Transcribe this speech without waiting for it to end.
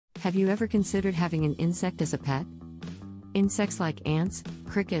Have you ever considered having an insect as a pet? Insects like ants,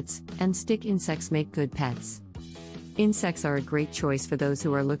 crickets, and stick insects make good pets. Insects are a great choice for those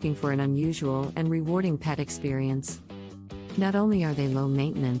who are looking for an unusual and rewarding pet experience. Not only are they low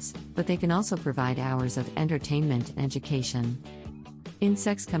maintenance, but they can also provide hours of entertainment and education.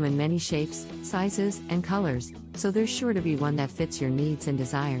 Insects come in many shapes, sizes, and colors, so there's sure to be one that fits your needs and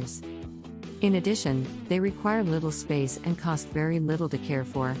desires. In addition, they require little space and cost very little to care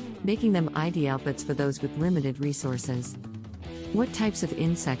for, making them ideal pets for those with limited resources. What types of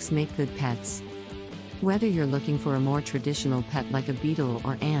insects make good pets? Whether you're looking for a more traditional pet like a beetle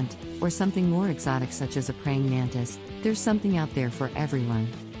or ant, or something more exotic such as a praying mantis, there's something out there for everyone.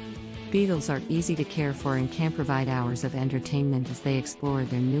 Beetles are easy to care for and can provide hours of entertainment as they explore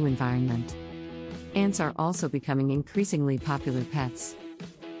their new environment. Ants are also becoming increasingly popular pets.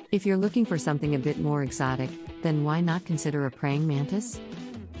 If you're looking for something a bit more exotic, then why not consider a praying mantis?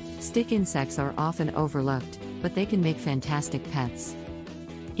 Stick insects are often overlooked, but they can make fantastic pets.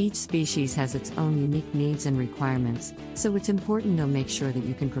 Each species has its own unique needs and requirements, so it's important to make sure that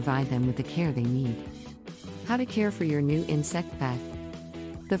you can provide them with the care they need. How to care for your new insect pet?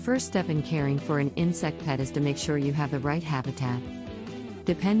 The first step in caring for an insect pet is to make sure you have the right habitat.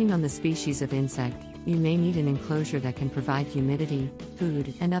 Depending on the species of insect, you may need an enclosure that can provide humidity,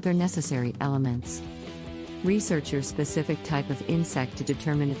 food, and other necessary elements. Research your specific type of insect to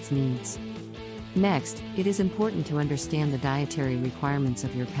determine its needs. Next, it is important to understand the dietary requirements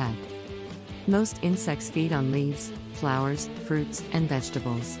of your pet. Most insects feed on leaves, flowers, fruits, and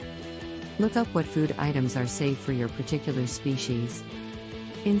vegetables. Look up what food items are safe for your particular species.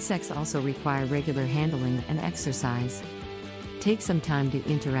 Insects also require regular handling and exercise. Take some time to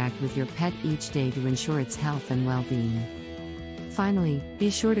interact with your pet each day to ensure its health and well-being. Finally,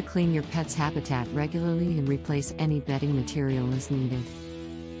 be sure to clean your pet's habitat regularly and replace any bedding material as needed.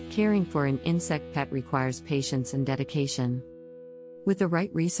 Caring for an insect pet requires patience and dedication. With the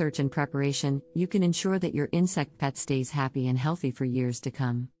right research and preparation, you can ensure that your insect pet stays happy and healthy for years to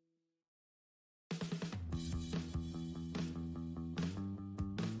come.